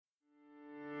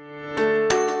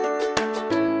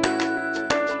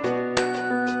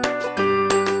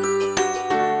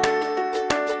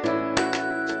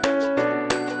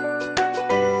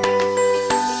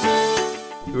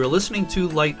listening to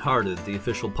Lighthearted, the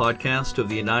official podcast of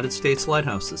the United States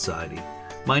Lighthouse Society.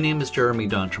 My name is Jeremy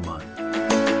D'Entremont.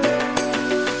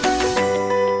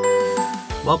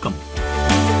 Welcome.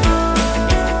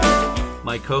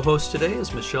 My co-host today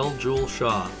is Michelle Jewel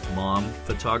Shaw, mom,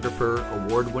 photographer,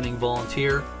 award-winning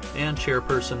volunteer, and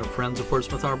chairperson of Friends of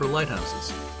Portsmouth Harbor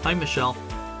Lighthouses. Hi, Michelle.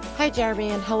 Hi, Jeremy,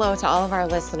 and hello to all of our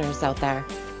listeners out there.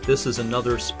 This is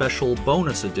another special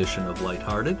bonus edition of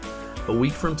Lighthearted. A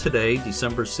week from today,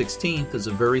 December 16th, is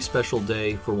a very special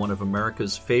day for one of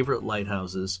America's favorite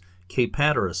lighthouses, Cape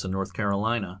Hatteras in North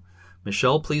Carolina.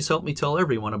 Michelle, please help me tell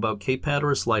everyone about Cape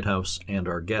Hatteras Lighthouse and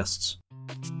our guests.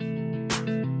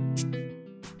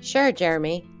 Sure,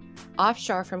 Jeremy.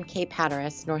 Offshore from Cape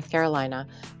Hatteras, North Carolina,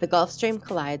 the Gulf Stream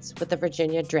collides with the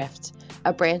Virginia Drift,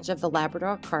 a branch of the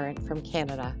Labrador Current from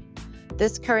Canada.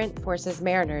 This current forces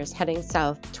mariners heading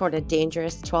south toward a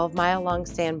dangerous 12-mile-long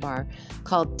sandbar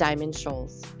called Diamond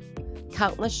Shoals.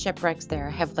 Countless shipwrecks there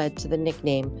have led to the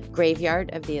nickname Graveyard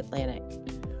of the Atlantic.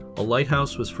 A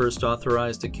lighthouse was first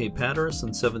authorized at Cape Hatteras in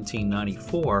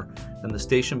 1794, and the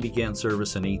station began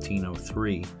service in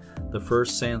 1803. The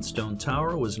first sandstone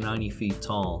tower was 90 feet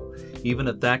tall. Even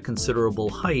at that considerable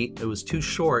height, it was too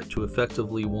short to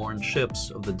effectively warn ships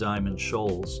of the Diamond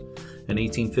Shoals. In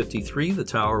 1853, the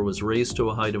tower was raised to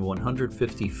a height of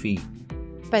 150 feet.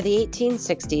 By the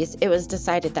 1860s, it was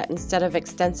decided that instead of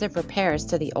extensive repairs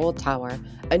to the old tower,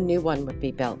 a new one would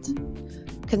be built.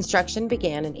 Construction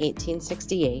began in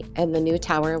 1868, and the new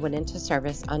tower went into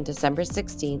service on December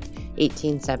 16,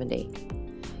 1870.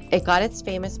 It got its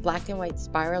famous black and white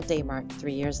spiral daymark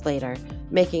 3 years later,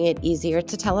 making it easier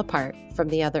to tell apart from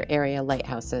the other area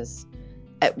lighthouses.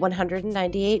 At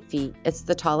 198 feet, it's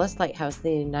the tallest lighthouse in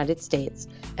the United States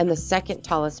and the second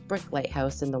tallest brick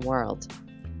lighthouse in the world.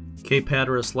 Cape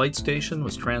Hatteras Light Station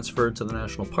was transferred to the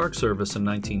National Park Service in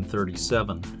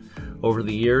 1937. Over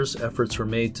the years, efforts were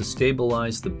made to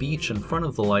stabilize the beach in front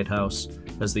of the lighthouse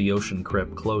as the ocean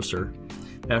crept closer.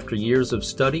 After years of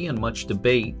study and much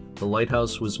debate, the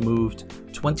lighthouse was moved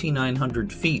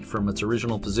 2,900 feet from its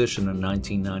original position in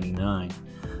 1999.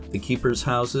 The keepers'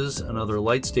 houses and other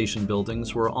light station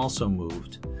buildings were also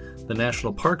moved. The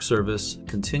National Park Service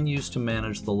continues to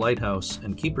manage the lighthouse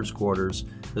and keepers' quarters,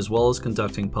 as well as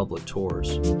conducting public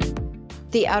tours.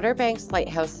 The Outer Banks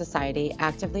Lighthouse Society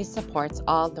actively supports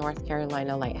all North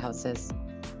Carolina lighthouses.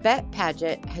 Bett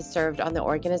Padgett has served on the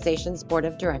organization's board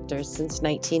of directors since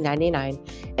 1999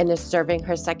 and is serving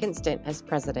her second stint as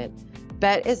president.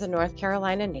 Bett is a North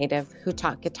Carolina native who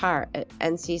taught guitar at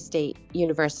NC State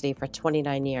University for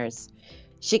 29 years.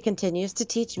 She continues to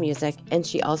teach music, and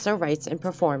she also writes and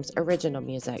performs original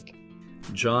music.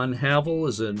 John Havel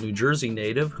is a New Jersey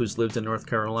native who's lived in North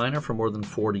Carolina for more than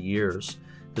 40 years.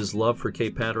 His love for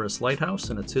Cape Hatteras Lighthouse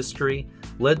and its history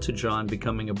led to John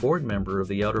becoming a board member of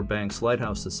the Outer Banks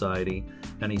Lighthouse Society,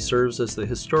 and he serves as the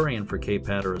historian for Cape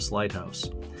Hatteras Lighthouse.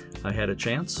 I had a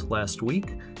chance last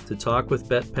week to talk with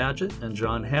Bett Padgett and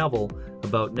John Havel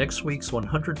about next week's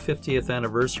 150th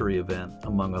anniversary event,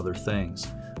 among other things.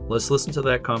 Let's listen to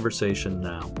that conversation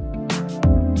now.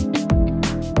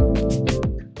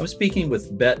 I'm speaking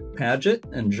with Bett Padgett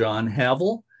and John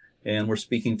Havel, and we're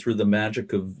speaking through the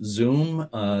magic of Zoom.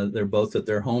 They're both at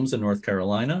their homes in North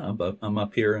Carolina. I'm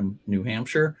up here in New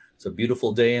Hampshire. It's a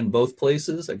beautiful day in both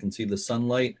places. I can see the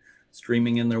sunlight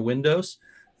streaming in their windows.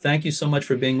 Thank you so much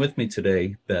for being with me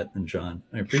today, Bett and John.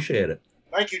 I appreciate it.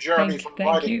 Thank you, Jeremy, for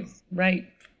inviting me. Right,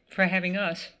 for having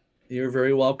us. You're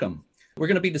very welcome. We're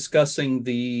going to be discussing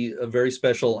the very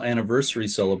special anniversary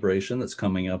celebration that's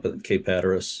coming up at Cape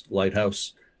Hatteras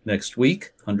Lighthouse next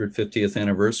week, 150th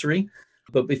anniversary.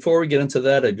 But before we get into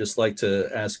that, I'd just like to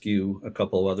ask you a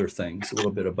couple of other things, a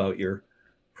little bit about your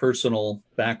personal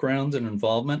background and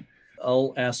involvement.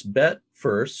 I'll ask Bett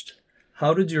first.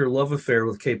 How did your love affair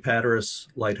with Cape Hatteras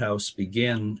Lighthouse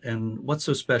begin, and what's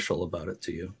so special about it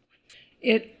to you?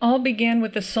 It all began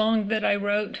with a song that I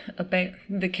wrote about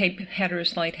the Cape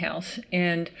Hatteras Lighthouse,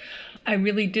 and I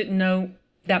really didn't know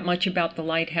that much about the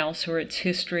lighthouse or its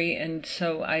history, and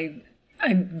so I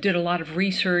did a lot of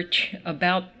research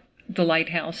about the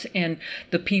lighthouse and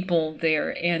the people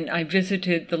there, and I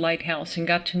visited the lighthouse and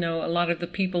got to know a lot of the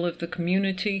people of the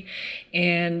community,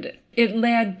 and it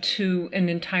led to an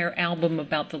entire album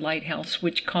about the lighthouse,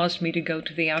 which caused me to go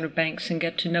to the Outer Banks and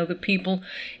get to know the people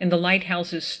and the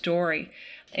lighthouse's story,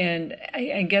 and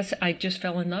I guess I just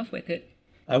fell in love with it.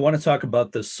 I want to talk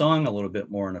about this song a little bit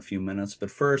more in a few minutes,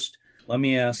 but first, let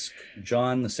me ask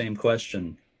John the same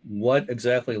question. What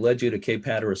exactly led you to Cape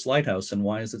Hatteras Lighthouse, and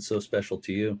why is it so special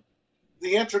to you?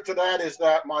 The answer to that is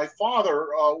that my father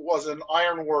was an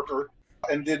iron worker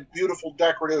and did beautiful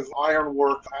decorative iron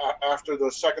work after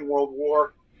the Second World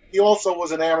War. he also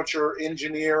was an amateur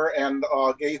engineer and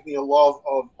gave me a love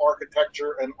of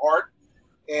architecture and art.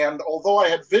 And although I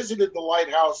had visited the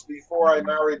lighthouse before I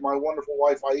married my wonderful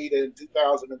wife, Aida, in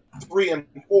 2003 and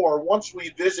 4, once we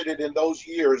visited in those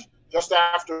years, just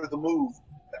after the move,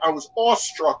 I was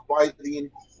awestruck by the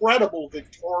incredible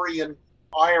Victorian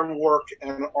ironwork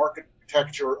and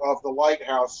architecture of the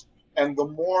lighthouse. And the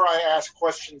more I asked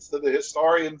questions to the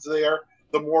historians there,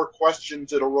 the more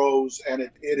questions it arose. And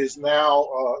it is now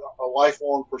a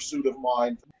lifelong pursuit of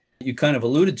mine. You kind of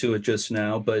alluded to it just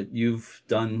now, but you've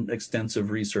done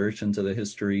extensive research into the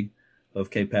history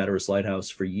of Cape Hatteras Lighthouse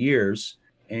for years.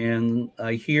 And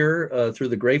I hear through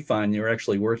the grapevine, you're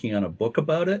actually working on a book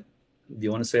about it. Do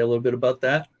you want to say a little bit about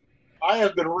that? I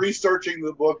have been researching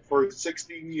the book for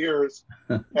 16 years,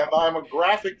 and I'm a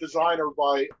graphic designer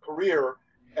by career,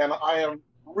 and I am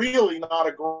really not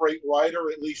a great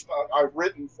writer. At least I've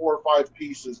written 4 or 5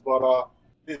 pieces, but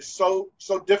it's so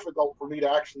difficult for me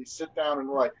to actually sit down and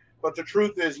write. But the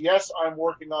truth is, yes, I'm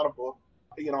working on a book.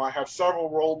 You know, I have several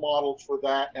role models for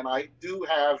that, and I do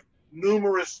have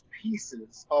numerous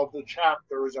pieces of the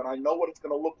chapters, and I know what it's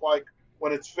going to look like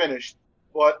when it's finished,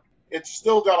 but it's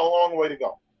still got a long way to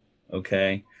go.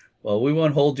 Okay. Well, we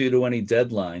won't hold you to any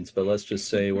deadlines, but let's just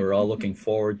say we're all looking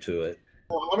forward to it.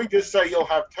 Well, let me just say you'll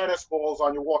have tennis balls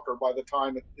on your walker by the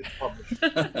time it's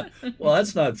published. Well,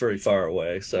 that's not very far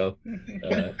away. So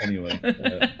anyway,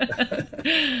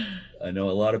 I know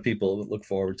a lot of people look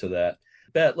forward to that.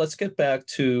 Bett, let's get back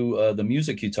to the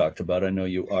music you talked about. I know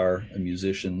you are a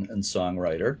musician and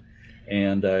songwriter,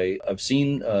 and I've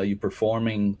seen you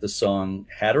performing the song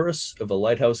Hatteras, If a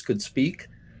Lighthouse Could Speak,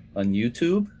 on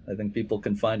YouTube. I think people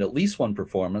can find at least one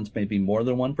performance, maybe more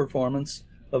than one performance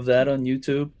of that on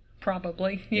YouTube.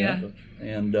 Probably, yeah.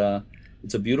 And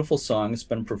it's a beautiful song. It's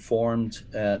been performed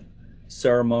at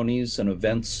ceremonies and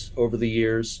events over the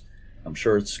years. I'm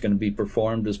sure it's going to be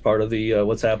performed as part of the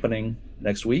what's happening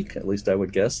next week. At least I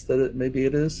would guess that maybe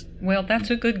it is. Well,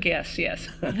 that's a good guess, yes.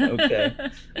 Okay.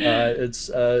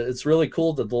 It's really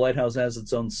cool that the Lighthouse has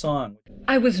its own song.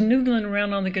 I was noodling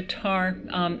around on the guitar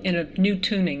in a new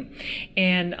tuning,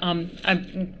 and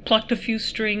I plucked a few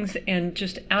strings, and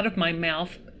just out of my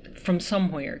mouth from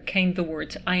somewhere came the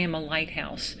words, "I am a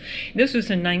lighthouse." This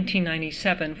was in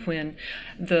 1997 when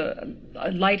the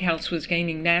lighthouse was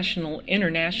gaining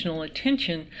international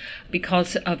attention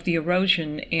because of the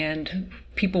erosion, and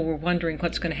people were wondering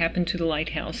what's going to happen to the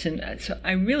lighthouse. And so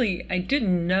I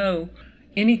didn't know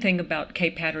anything about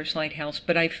Cape Hatteras Lighthouse,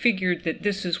 but I figured that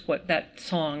this is what that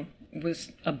song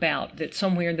was about, that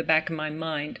somewhere in the back of my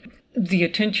mind, the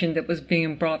attention that was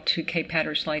being brought to Cape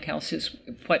Hatteras Lighthouse is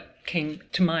what came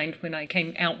to mind when I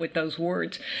came out with those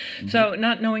words. Mm-hmm. So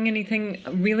not knowing anything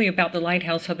really about the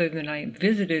lighthouse other than I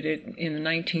visited it in the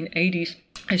 1980s,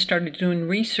 I started doing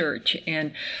research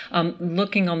and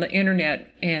looking on the internet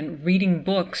and reading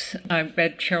books. I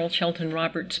read Cheryl Shelton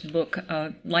Roberts' book,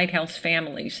 Lighthouse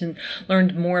Families, and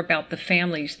learned more about the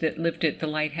families that lived at the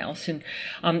lighthouse, and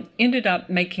ended up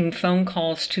making phone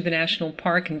calls to the national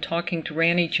park and talking to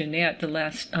Randy Jeanette,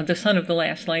 the son of the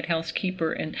last lighthouse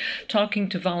keeper, and talking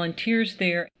to volunteers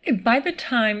there. By the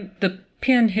time the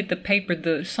pen hit the paper,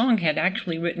 the song had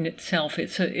actually written itself.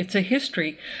 It's a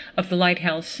history of the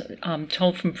lighthouse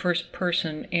told from first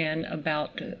person, and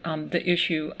about the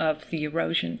issue of the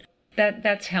erosion.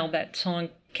 That's how that song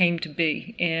came to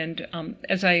be. And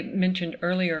as I mentioned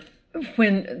earlier,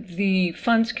 when the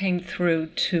funds came through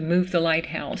to move the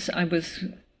lighthouse, I was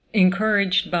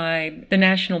encouraged by the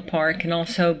national park and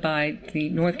also by the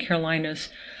North Carolina's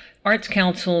Arts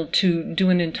Council to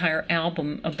do an entire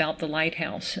album about the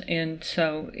lighthouse. And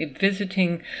so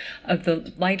visiting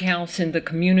the lighthouse and the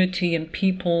community and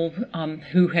people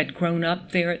who had grown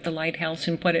up there at the lighthouse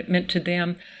and what it meant to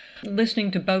them,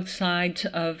 listening to both sides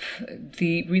of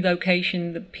the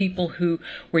relocation, the people who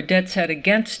were dead set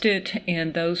against it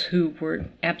and those who were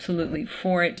absolutely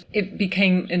for it, it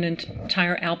became an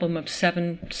entire album of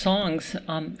 7 songs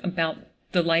about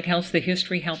the lighthouse, the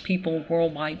history, how people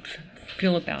worldwide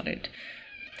feel about it.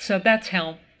 So that's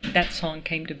how that song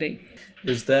came to be.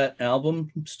 Is that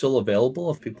album still available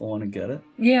if people want to get it?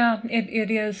 Yeah, it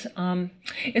is.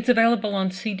 It's available on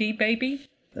CD Baby.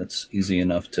 That's easy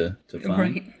enough to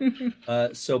find.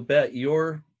 Right. So Bett,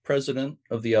 you're president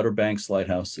of the Outer Banks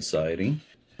Lighthouse Society.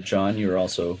 John, you're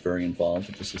also very involved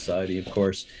with the society, of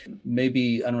course.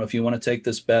 Maybe, I don't know if you want to take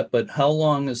this, Bett, but how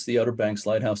long has the Outer Banks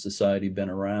Lighthouse Society been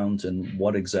around, and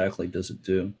what exactly does it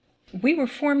do? We were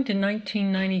formed in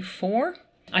 1994.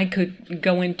 I could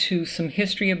go into some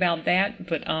history about that,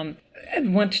 but I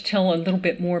want to tell a little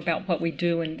bit more about what we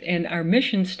do, and our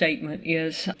mission statement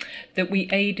is that we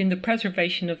aid in the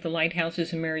preservation of the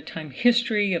lighthouses and maritime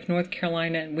history of North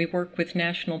Carolina, and we work with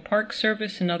National Park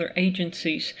Service and other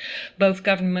agencies, both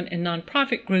government and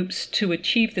nonprofit groups, to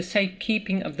achieve the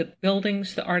safekeeping of the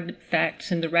buildings, the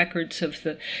artifacts, and the records of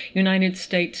the United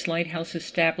States Lighthouse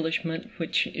Establishment,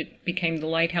 which it became the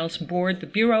Lighthouse Board, the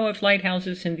Bureau of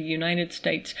Lighthouses, and the United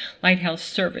States Lighthouse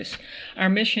Service. Our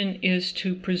mission is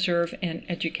to preserve and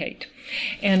educate.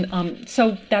 And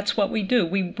so that's what we do.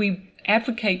 We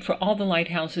advocate for all the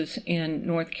lighthouses in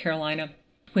North Carolina.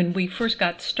 When we first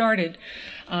got started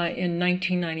in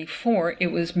 1994,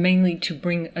 it was mainly to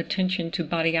bring attention to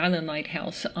Body Island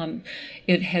Lighthouse.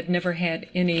 It had never had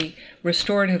any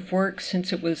restorative work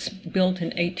since it was built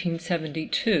in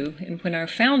 1872. And when our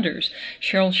founders,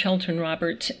 Cheryl Shelton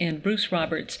Roberts and Bruce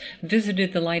Roberts,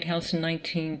 visited the lighthouse in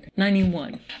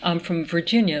 1991 from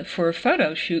Virginia for a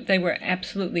photo shoot, they were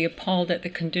absolutely appalled at the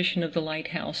condition of the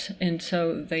lighthouse. And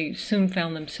so they soon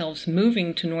found themselves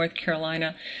moving to North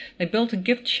Carolina. They built a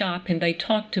gift shop, and they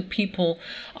talked to people,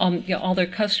 all their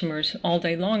customers, all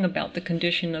day long about the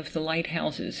condition of the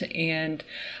lighthouses, and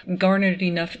garnered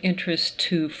enough interest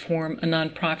to form a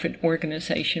nonprofit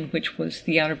organization, which was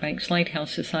the Outer Banks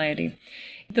Lighthouse Society.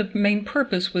 The main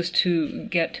purpose was to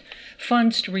get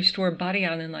funds to restore Body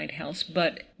Island Lighthouse,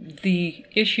 but the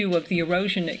issue of the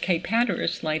erosion at Cape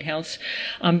Hatteras Lighthouse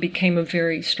became a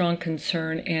very strong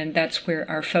concern, and that's where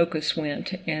our focus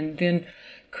went. And then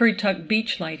Currituck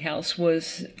Beach Lighthouse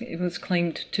was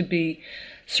claimed to be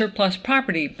surplus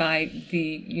property by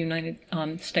the United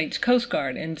States Coast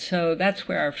Guard, and so that's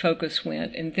where our focus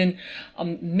went. And then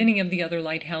many of the other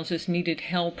lighthouses needed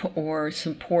help or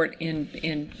support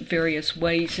in various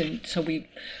ways, and so we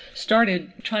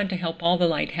started trying to help all the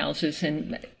lighthouses,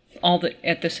 and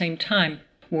at the same time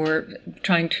were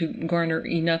trying to garner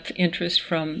enough interest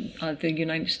from the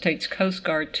United States Coast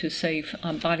Guard to save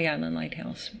Body Island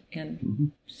Lighthouse.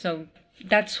 And so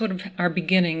that's sort of our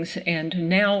beginnings, and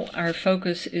now our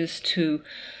focus is to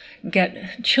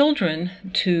get children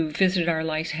to visit our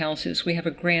lighthouses. We have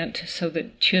a grant so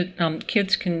that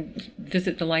kids can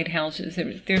visit the lighthouses.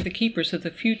 They're the keepers of the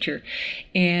future,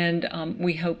 and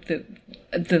we hope that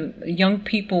the young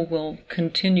people will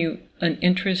continue an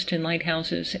interest in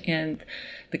lighthouses and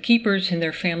the keepers and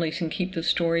their families, and keep the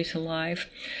stories alive.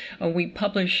 We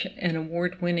publish an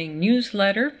award-winning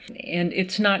newsletter, and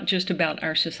it's not just about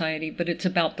our society, but it's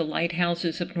about the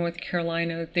lighthouses of North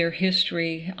Carolina, their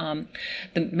history,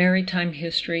 the maritime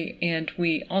history, and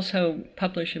we also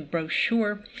publish a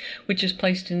brochure which is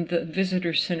placed in the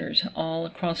visitor centers all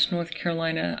across North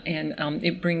Carolina, and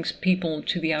it brings people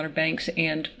to the Outer Banks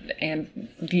and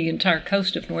the entire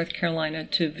coast of North Carolina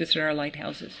to visit our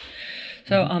lighthouses.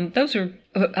 So those are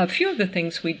a few of the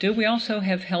things we do. We also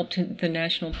have helped the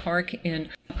National Park in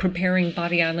preparing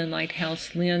Body Island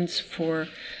Lighthouse lens for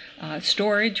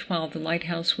storage while the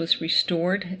lighthouse was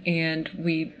restored, and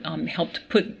we helped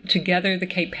put together the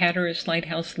Cape Hatteras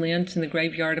Lighthouse lens in the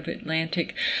Graveyard of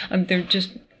Atlantic. There are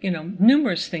just,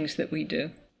 numerous things that we do.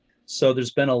 So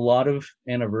there's been a lot of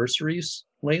anniversaries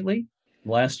lately.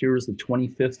 Last year was the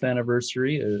 25th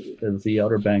anniversary of the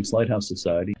Outer Banks Lighthouse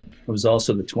Society. It was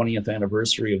also the 20th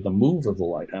anniversary of the move of the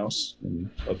lighthouse,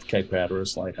 of Cape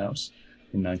Hatteras Lighthouse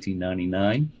in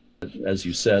 1999. As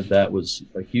you said, that was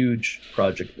a huge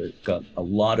project that got a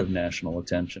lot of national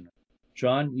attention.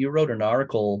 John, you wrote an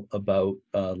article about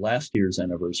last year's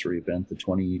anniversary event, the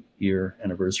 20-year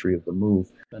anniversary of the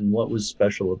move. And what was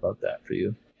special about that for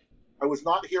you? I was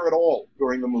not here at all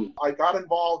during the move. I got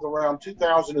involved around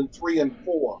 2003 and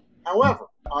 4. However,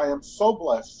 I am so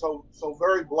blessed, so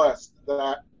very blessed,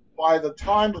 that by the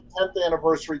time the 10th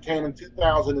anniversary came in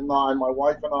 2009, my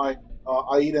wife and I,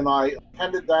 Aida and I,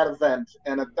 attended that event.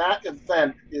 And at that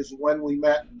event is when we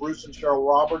met Bruce and Cheryl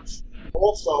Roberts.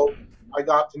 Also, I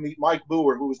got to meet Mike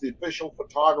Boer, who was the official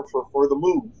photographer for the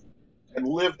move and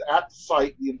lived at the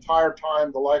site the entire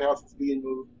time the lighthouse was being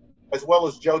moved, as well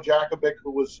as Joe Jakovic, who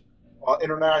was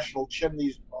International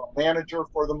Chimneys manager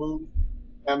for the move.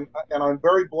 And I'm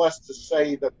very blessed to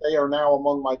say that they are now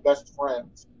among my best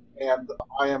friends. And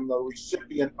I am the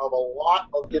recipient of a lot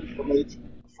of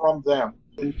information from them.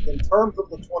 In terms of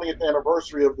the 20th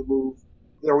anniversary of the move,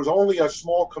 there was only a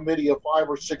small committee of 5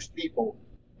 or 6 people.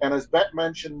 And as Bett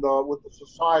mentioned with the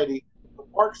society, the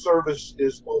Park Service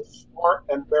is both smart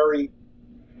and very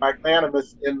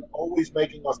magnanimous in always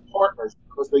making us partners,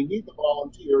 because they need the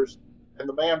volunteers and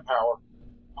the manpower.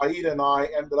 Aida and I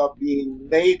ended up being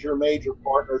major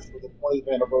partners for the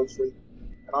 20th anniversary.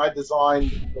 And I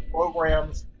designed the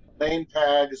programs, name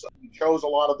tags. We chose a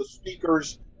lot of the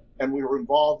speakers and we were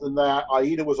involved in that.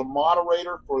 Aida was a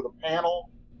moderator for the panel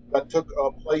that took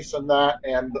place in that,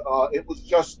 and it was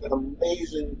just an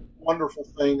amazing, wonderful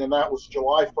thing, and that was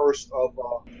July 1st of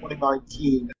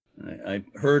 2019. I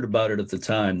heard about it at the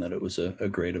time, that it was a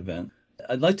great event.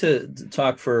 I'd like to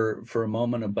talk for a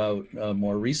moment about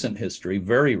more recent history,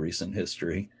 very recent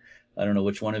history. I don't know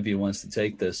which one of you wants to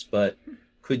take this, but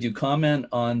could you comment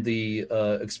on the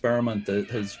experiment that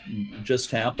has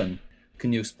just happened?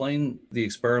 Can you explain the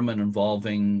experiment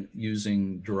involving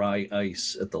using dry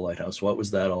ice at the lighthouse? What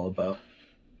was that all about?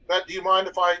 Beth, do you mind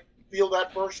if I field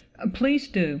that first? Please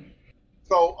do.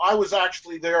 So I was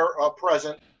actually there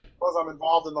present. Because I'm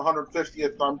involved in the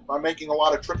 150th, I'm making a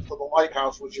lot of trips to the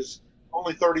lighthouse, which is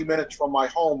only 30 minutes from my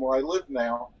home where I live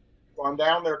now. So I'm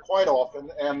down there quite often.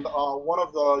 And one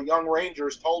of the young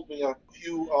rangers told me a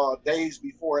few days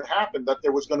before it happened that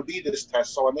there was going to be this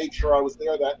test. So I made sure I was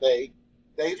there that day.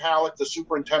 Dave Hallett, the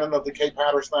superintendent of the Cape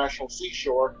Hatteras National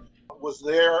Seashore, was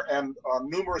there, and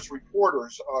numerous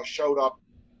reporters showed up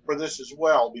for this as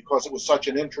well, because it was such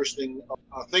an interesting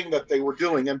thing that they were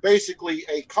doing. And basically,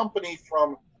 a company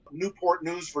from Newport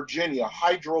News, Virginia,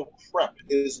 Hydro Prep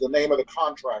is the name of the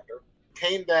contractor,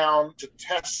 came down to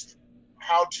test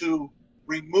how to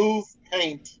remove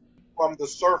paint from the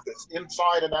surface,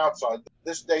 inside and outside.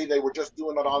 This day they were just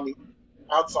doing it on the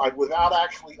outside without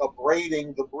actually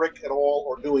abrading the brick at all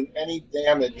or doing any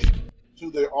damage to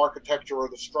the architecture or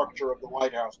the structure of the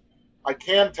lighthouse. I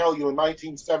can tell you in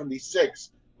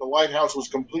 1976, the lighthouse was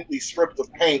completely stripped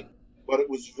of paint, but it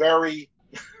was very,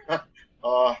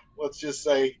 let's just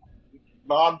say,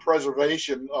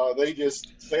 non-preservation. They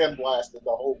just sandblasted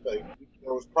the whole thing.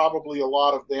 There was probably a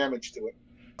lot of damage to it.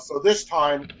 So this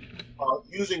time,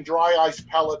 using dry ice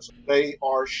pellets, they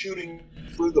are shooting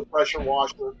through the pressure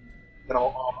washer. They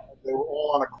were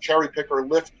all on a cherry picker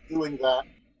lift doing that,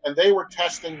 and they were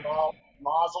testing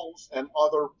nozzles and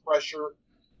other pressure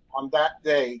on that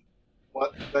day.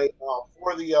 But they,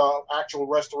 for the actual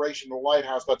restoration of the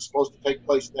lighthouse that's supposed to take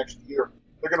place next year,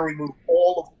 they're going to remove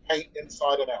all of the paint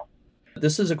inside and out.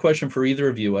 This is a question for either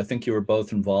of you. I think you were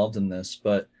both involved in this,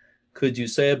 but could you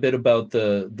say a bit about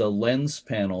the lens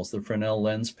panels, the Fresnel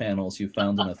lens panels you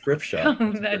found in a thrift shop?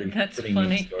 Oh, that's pretty funny.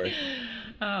 neat story.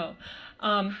 Oh,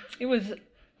 it was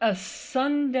a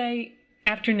Sunday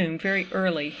afternoon, very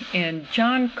early, and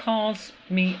John calls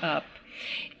me up,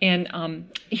 and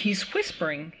he's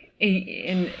whispering,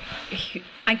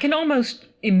 I can almost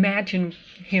imagine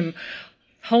him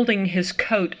holding his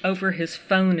coat over his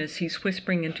phone as he's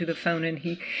whispering into the phone, and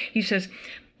he says,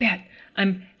 "Bett,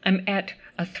 I'm at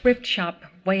a thrift shop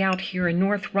way out here in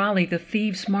North Raleigh, the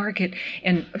Thieves Market,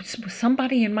 and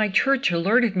somebody in my church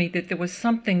alerted me that there was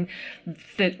something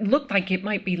that looked like it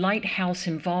might be lighthouse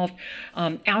involved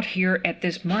out here at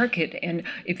this market, and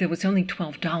if there was only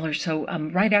 $12. So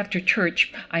right after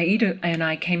church, Aida and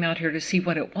I came out here to see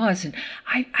what it was, and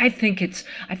I think it's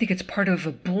part of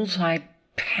a bullseye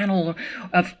panel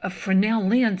of Fresnel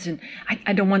lens, and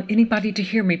I don't want anybody to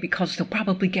hear me because they'll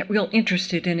probably get real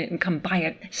interested in it and come buy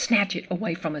it, snatch it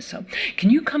away from us. So can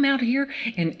you come out here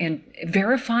and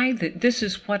verify that this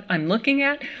is what I'm looking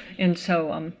at?" And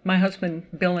so my husband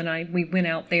Bill and I, we went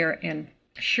out there, and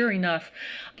sure enough,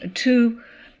 2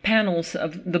 panels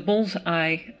of the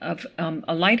bullseye of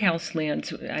a lighthouse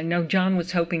lens. I know John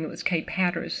was hoping it was Cape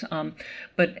Hatteras,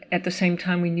 but at the same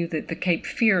time we knew that the Cape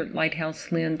Fear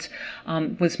lighthouse lens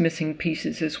was missing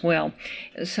pieces as well.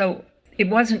 So it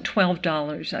wasn't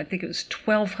 $12. I think it was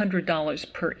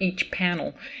 $1,200 per each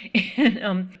panel.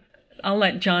 And I'll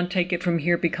let John take it from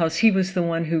here because he was the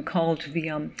one who called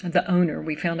the owner.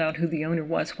 We found out who the owner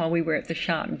was while we were at the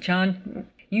shop. John,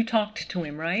 you talked to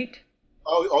him, right?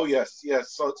 Oh yes.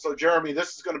 So Jeremy,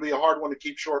 this is going to be a hard one to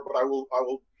keep short, but I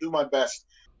will do my best.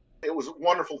 It was a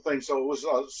wonderful thing. So it was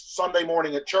a Sunday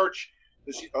morning at church.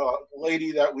 This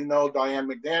lady that we know, Diane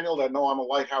McDaniel, that know I'm a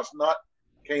lighthouse nut,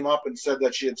 came up and said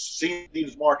that she had seen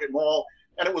Thieves Market Mall,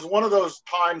 and it was one of those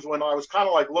times when I was kind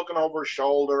of like looking over her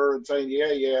shoulder and saying,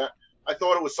 yeah. I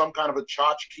thought it was some kind of a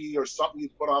tchotchke or something you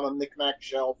put on a knick-knack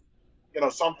shelf,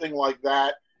 something like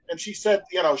that. And she said,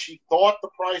 she thought the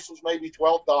price was maybe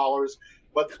 $12,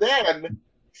 but then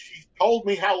she told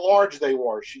me how large they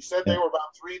were. She said they were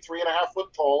about 3.5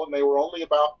 foot tall, and they were only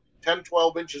about 10,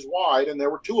 12 inches wide, and there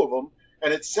were 2 of them.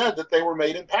 And it said that they were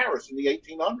made in Paris in the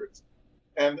 1800s.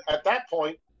 And at that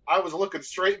point, I was looking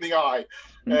straight in the eye.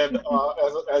 And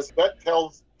as Bett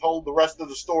told the rest of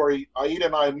the story, Aida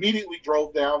and I immediately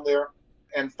drove down there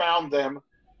and found them.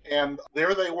 And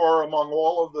there they were among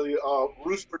all of the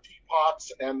rooster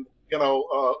teapots and,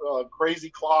 crazy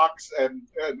clocks and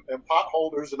pot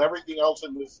holders and everything else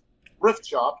in this thrift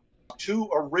shop. 2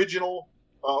 original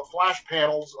flash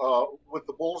panels with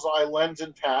the bullseye lens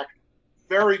intact,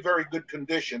 very, very good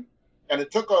condition. And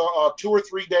it took 2 or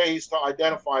 3 days to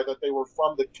identify that they were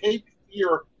from the Cape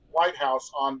Hatteras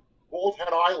Lighthouse on Bald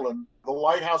Head Island. The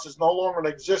lighthouse is no longer in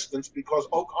existence because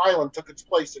Oak Island took its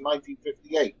place in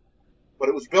 1958. But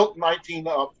it was built in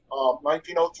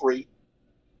 1903,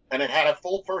 and it had a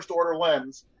full first-order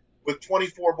lens with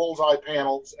 24 bullseye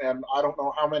panels and I don't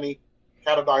know how many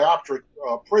catadioptric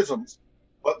prisms,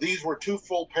 but these were 2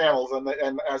 full panels,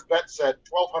 and as Bett said,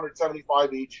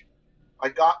 $1,275 each. I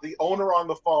got the owner on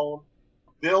the phone.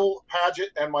 Bill Padgett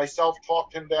and myself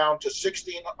talked him down to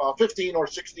 15 or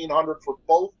 1,600 for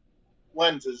both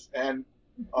lenses, and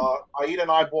Aida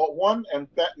and I bought one,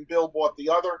 and Bett and Bill bought the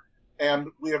other, and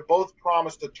we have both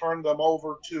promised to turn them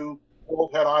over to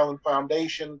Bald Head Island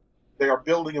Foundation. They are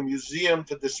building a museum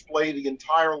to display the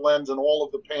entire lens and all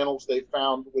of the panels they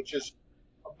found, which is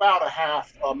about a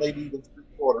half, maybe even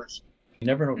 3/4. You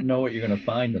never know what you're going to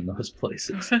find in those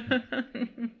places.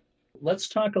 Let's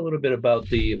talk a little bit about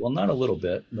not a little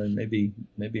bit, but maybe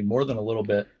more than a little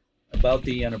bit, about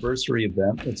the anniversary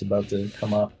event that's about to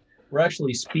come up. We're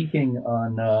actually speaking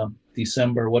on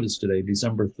December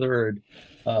 3rd.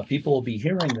 People will be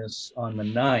hearing this on the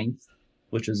 9th,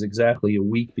 which is exactly a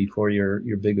week before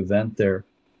your big event there.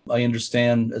 I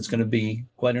understand it's going to be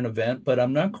quite an event, but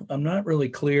I'm not really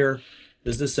clear.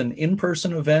 Is this an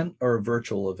in-person event or a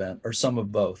virtual event, or some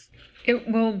of both? It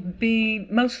will be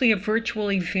mostly a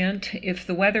virtual event. If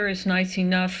the weather is nice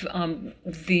enough,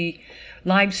 the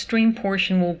live stream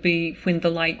portion will be when the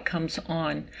light comes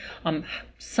on,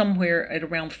 somewhere at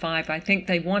around 5. I think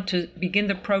they want to begin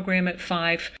the program at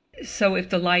 5. So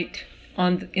if the light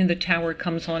in the tower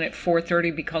comes on at 4:30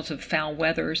 because of foul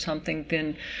weather or something,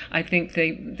 then I think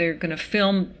they're going to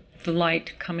film the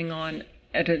light coming on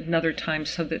at another time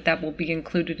so that will be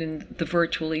included in the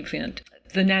virtual event.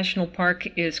 The National Park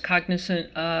is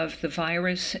cognizant of the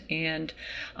virus and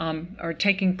are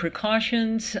taking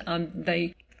precautions.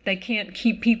 They can't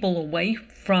keep people away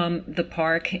from the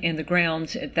park and the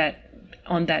grounds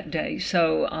on that day.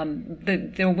 So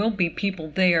there will be people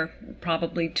there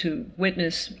probably to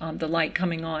witness the light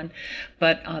coming on,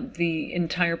 but the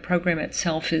entire program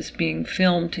itself is being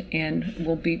filmed and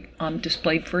will be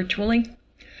displayed virtually.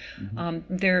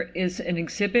 There is an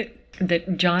exhibit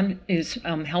that John is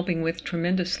helping with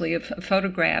tremendously of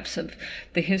photographs of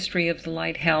the history of the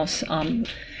lighthouse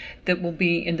that will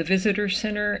be in the visitor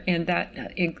center, and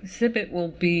that exhibit will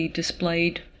be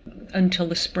displayed until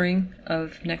the spring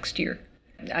of next year.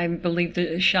 I believe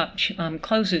the shop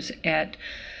closes at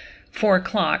 4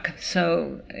 o'clock,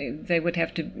 so they would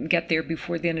have to get there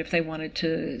before then if they wanted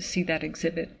to see that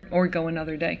exhibit or go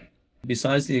another day.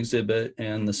 Besides the exhibit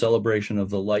and the celebration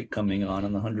of the light coming on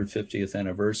the 150th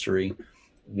anniversary,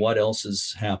 what else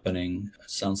is happening?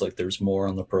 Sounds like there's more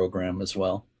on the program as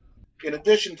well. In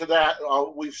addition to that,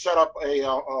 we've set up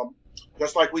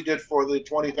just like we did for the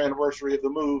 20th anniversary of the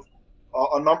move,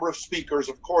 a number of speakers.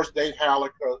 Of course, Dave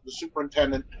Halleck, the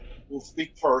superintendent, will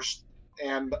speak first.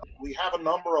 And we have a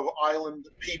number of island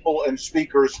people and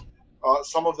speakers,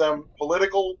 some of them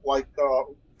political, like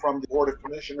from the Board of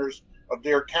Commissioners of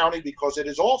Dare County, because it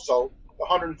is also the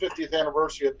 150th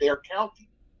anniversary of Dare County,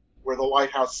 where the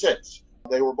lighthouse sits.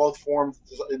 They were both formed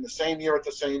in the same year at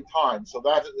the same time. So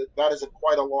that is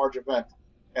quite a large event,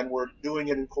 and we're doing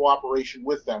it in cooperation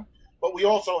with them. But we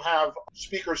also have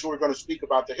speakers who are going to speak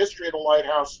about the history of the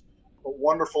lighthouse. A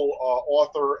wonderful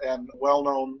author and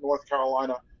well-known North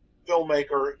Carolina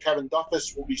filmmaker, Kevin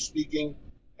Duffus, will be speaking,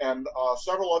 and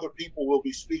several other people will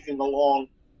be speaking along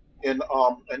in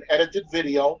an edited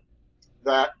video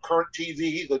that Current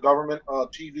TV, the government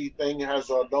TV thing,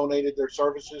 has donated their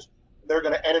services. They're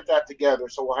going to edit that together,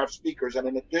 so we'll have speakers. And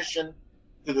in addition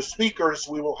to the speakers,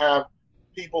 we will have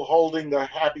people holding the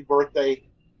happy birthday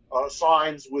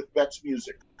signs with Bett's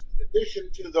music. In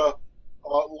addition to the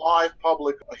live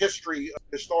public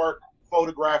historic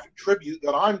photographic tribute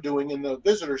that I'm doing in the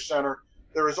visitor center,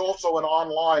 there is also an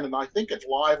online, and I think it's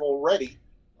live already,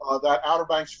 that Outer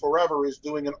Banks Forever is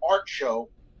doing an art show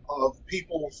of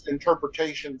people's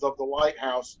interpretations of the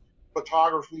lighthouse,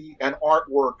 photography and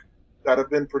artwork that have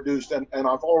been produced, and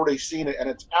I've already seen it, and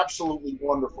it's absolutely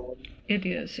wonderful. It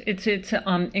is. It's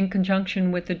in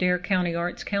conjunction with the Dare County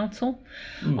Arts Council.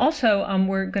 Also,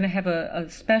 we're going to have a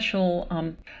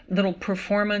special little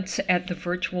performance at the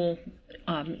virtual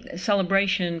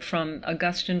celebration from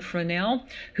Augustin Fresnel,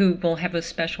 who will have a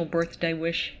special birthday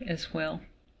wish as well.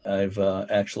 I've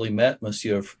actually met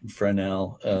Monsieur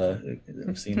Fresnel.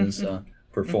 I've seen his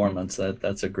performance.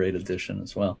 That's a great addition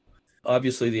as well.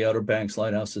 Obviously, the Outer Banks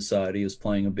Lighthouse Society is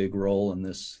playing a big role in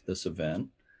this event.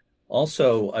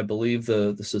 Also, I believe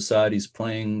the society's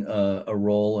playing a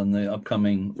role in the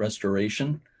upcoming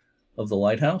restoration of the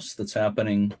lighthouse that's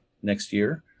happening next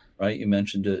year, right? You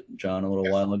mentioned it, John, a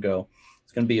little while ago.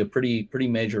 It's going to be a pretty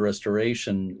major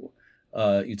restoration.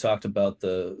 You talked about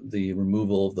the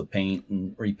removal of the paint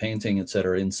and repainting, et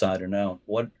cetera, inside and out.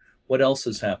 What else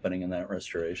is happening in that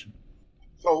restoration?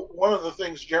 So one of the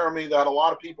things, Jeremy, that a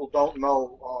lot of people don't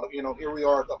know, here we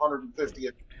are at the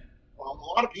 150th. A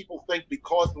lot of people think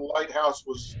because the lighthouse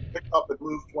was picked up and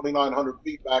moved 2,900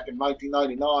 feet back in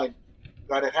 1999,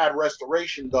 that it had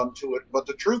restoration done to it. But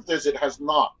the truth is it has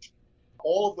not.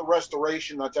 All of the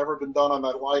restoration that's ever been done on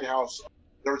that lighthouse,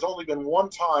 there's only been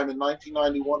one time in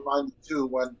 1991-92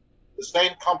 when the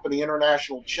same company,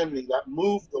 International Chimney, that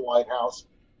moved the lighthouse,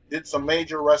 did some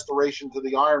major restoration to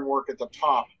the ironwork at the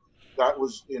top that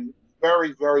was in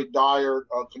very, very dire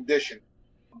condition.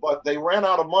 But they ran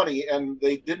out of money and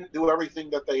they didn't do everything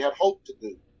that they had hoped to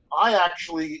do. I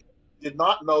actually did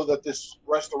not know that this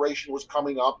restoration was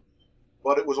coming up,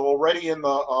 but it was already in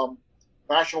the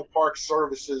National Park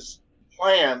Service's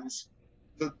plans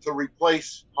to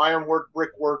replace ironwork,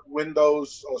 brickwork,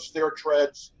 windows, stair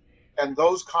treads, and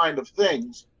those kind of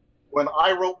things. When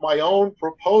I wrote my own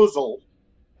proposal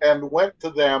and went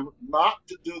to them not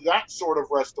to do that sort of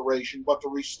restoration, but to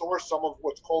restore some of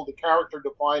what's called the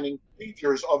character-defining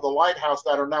features of the lighthouse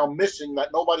that are now missing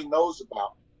that nobody knows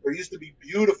about. There used to be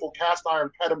beautiful cast iron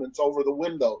pediments over the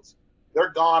windows. They're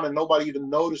gone and nobody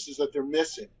even notices that they're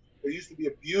missing. There used to be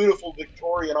a beautiful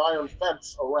Victorian iron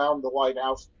fence around the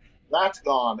lighthouse. That's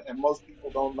gone, and most people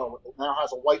don't know it. It now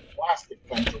has a white plastic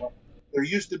fence around it. There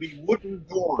used to be wooden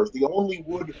doors, the only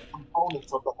wood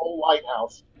components of the whole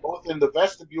lighthouse, both in the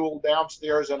vestibule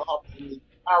downstairs and up in the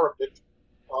parapet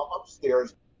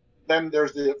upstairs. Then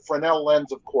there's the Fresnel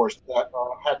lens, of course, that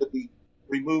had to be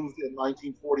removed in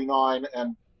 1949,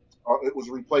 and it was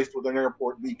replaced with an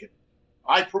airport beacon.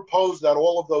 I propose that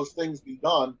all of those things be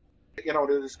done. It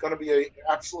is going to be an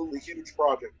absolutely huge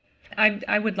project.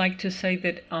 I would like to say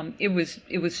that it was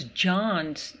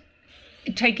John's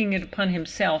taking it upon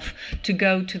himself to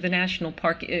go to the national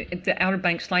park. The Outer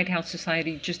Banks Lighthouse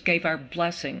Society just gave our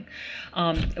blessing.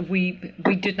 We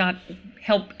did not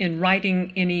help in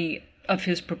writing any of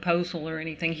his proposal or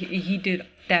anything. He did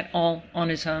that all on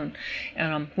his own.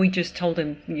 We just told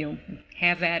him,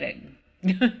 have at it.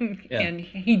 Yeah. And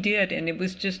he did, and it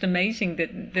was just amazing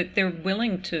that they're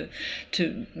willing to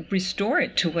restore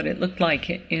it to what it looked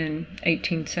like in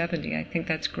 1870. I think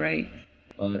that's great.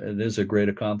 It is a great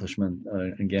accomplishment.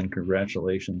 Again,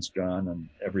 congratulations, John, and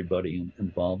everybody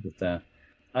involved with that.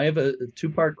 I have a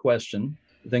two-part question.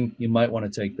 I think you might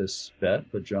want to take this, Bett,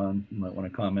 but John, you might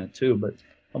want to comment too. But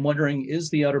I'm wondering, is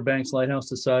the Outer Banks Lighthouse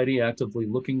Society actively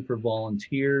looking for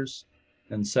volunteers?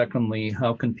 And secondly,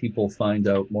 how can people find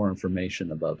out more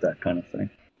information about that kind of thing?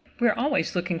 We're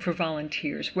always looking for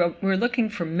volunteers. We're looking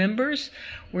for members.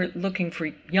 We're looking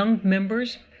for young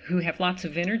members who have lots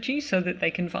of energy so that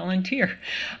they can volunteer.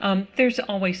 There's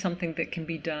always something that can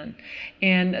be done.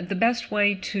 And the best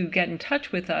way to get in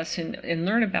touch with us and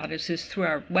learn about us is through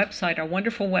our website, our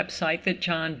wonderful website that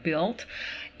John built.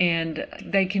 And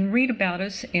they can read about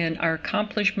us and our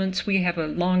accomplishments. We have a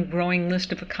long growing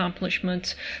list of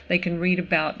accomplishments. They can read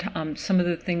about some of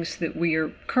the things that we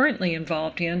are currently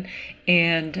involved in.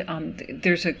 And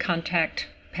there's a contact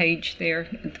page there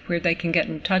where they can get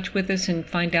in touch with us and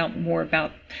find out more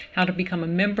about how to become a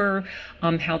member,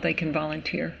 how they can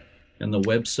volunteer. And the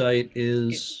website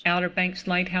is?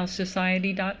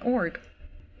 OuterBanksLighthouseSociety.org.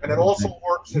 And it also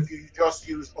works if you just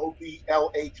use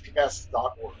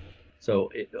oblhs.org.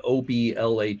 So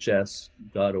oblhs.org,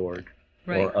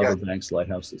 right, or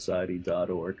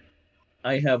OuterBanksLighthouseSociety.org.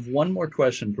 I have one more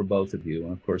question for both of you,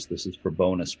 and of course this is for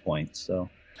bonus points, so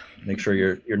make sure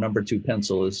your number 2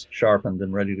 pencil is sharpened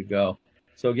and ready to go.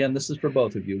 So again, this is for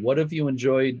both of you. What have you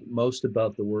enjoyed most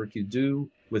about the work you do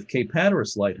with Cape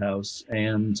Hatteras Lighthouse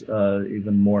and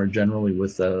even more generally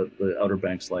with the Outer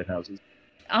Banks Lighthouses?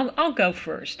 I'll go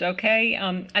first, okay?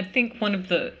 I think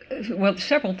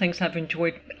several things I've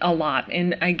enjoyed a lot.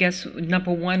 And I guess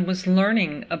number one was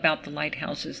learning about the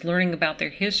lighthouses, learning about their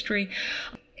history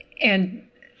and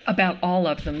about all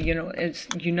of them. As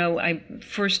you know, I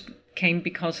first came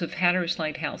because of Hatteras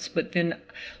Lighthouse, but then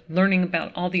learning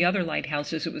about all the other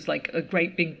lighthouses, it was like a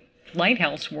great big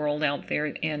lighthouse world out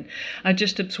there, and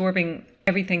just absorbing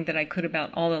everything that I could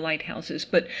about all the lighthouses.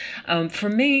 But for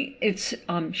me, it's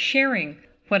sharing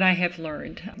what I have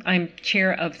learned. I'm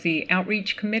chair of the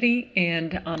outreach committee,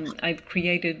 and I've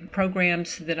created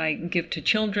programs that I give to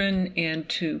children and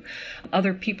to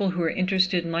other people who are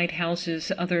interested in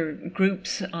lighthouses, other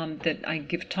groups that I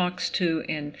give talks to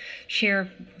and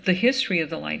share the history of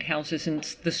the lighthouses and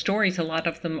the stories. A lot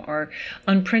of them are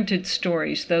unprinted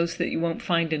stories, those that you won't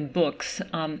find in books,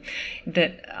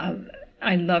 that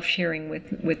I love sharing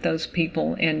with those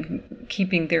people and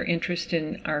keeping their interest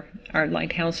in our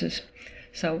lighthouses.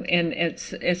 So, and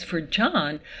as for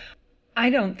John, I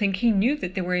don't think he knew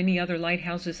that there were any other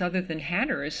lighthouses other than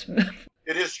Hatteras.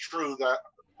 It is true that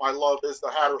my love is the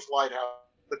Hatteras Lighthouse.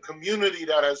 The community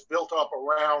that has built up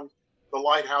around the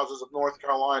lighthouses of North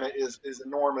Carolina is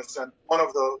enormous. And one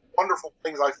of the wonderful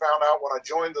things I found out when I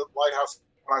joined the lighthouse,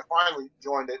 when I finally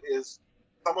joined it, is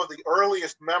some of the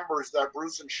earliest members that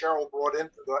Bruce and Cheryl brought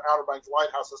into the Outer Banks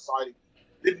Lighthouse Society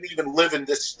didn't even live in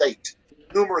this state.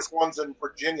 Numerous ones in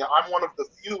Virginia. I'm one of the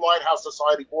few Lighthouse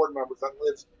Society board members that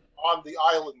lives on the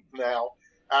island now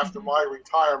after my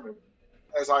retirement.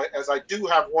 As I do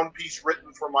have one piece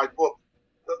written for my book,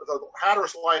 the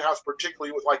Hatteras Lighthouse,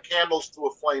 particularly with like candles to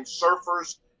a flame,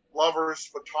 surfers, lovers,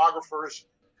 photographers,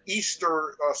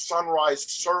 Easter sunrise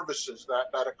services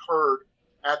that occurred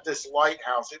at this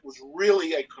lighthouse. It was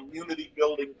really a community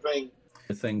building thing.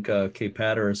 I think Cape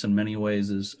Hatteras in many ways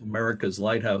is America's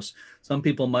lighthouse. Some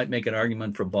people might make an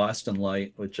argument for Boston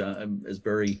Light, which is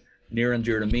very near and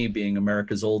dear to me, being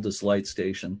America's oldest light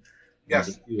station. Yes.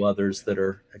 There's a few others that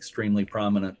are extremely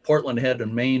prominent. Portland Head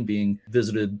in Maine being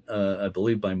visited, I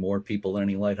believe, by more people than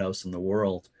any lighthouse in the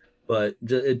world. But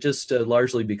it just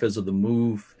largely because of the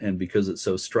move and because it's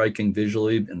so striking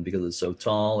visually and because it's so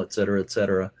tall, et cetera, et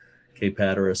cetera. Cape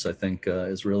Hatteras, I think,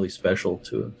 is really special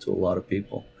to a lot of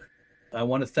people. I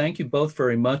want to thank you both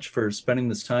very much for spending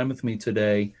this time with me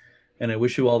today, and I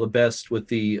wish you all the best with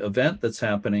the event that's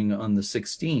happening on the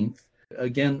 16th.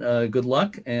 Again, good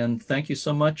luck, and thank you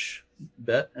so much,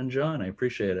 Bett and John. I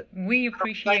appreciate it. We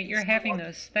appreciate your having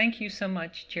us. Thank you so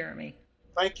much, Jeremy.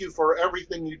 Thank you for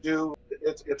everything you do.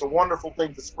 It's a wonderful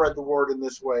thing to spread the word in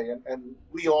this way, and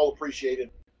we all appreciate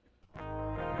it.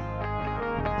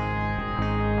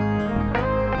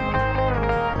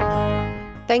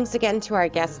 Thanks again to our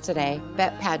guests today,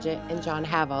 Bett Padgett and John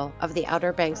Havel of the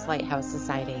Outer Banks Lighthouse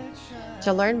Society.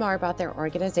 To learn more about their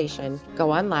organization,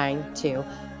 go online to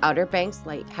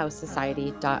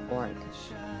outerbankslighthousesociety.org.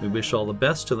 We wish all the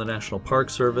best to the National Park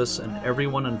Service and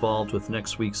everyone involved with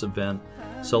next week's event,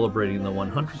 celebrating the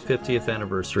 150th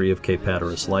anniversary of Cape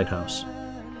Hatteras Lighthouse.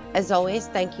 As always,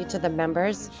 thank you to the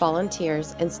members,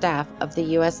 volunteers, and staff of the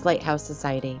U.S. Lighthouse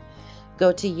Society.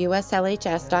 Go to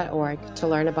uslhs.org to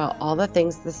learn about all the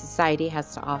things the Society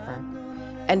has to offer.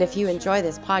 And if you enjoy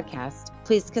this podcast,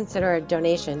 please consider a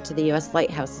donation to the U.S.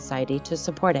 Lighthouse Society to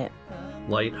support it.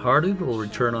 Lighthearted will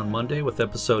return on Monday with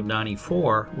episode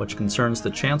 94, which concerns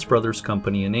the Chance Brothers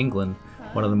Company in England,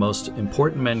 one of the most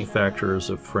important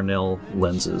manufacturers of Fresnel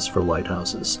lenses for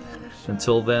lighthouses.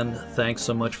 Until then, thanks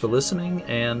so much for listening,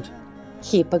 and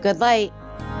keep a good light.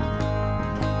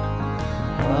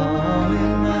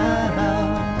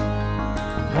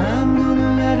 I'm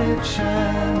gonna let it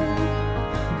shine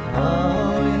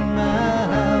all in my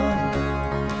house.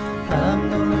 I'm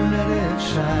gonna let it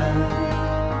shine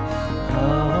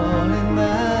all in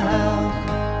my house.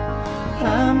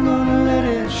 I'm gonna let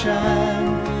it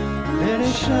shine, let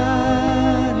it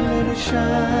shine, let it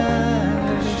shine.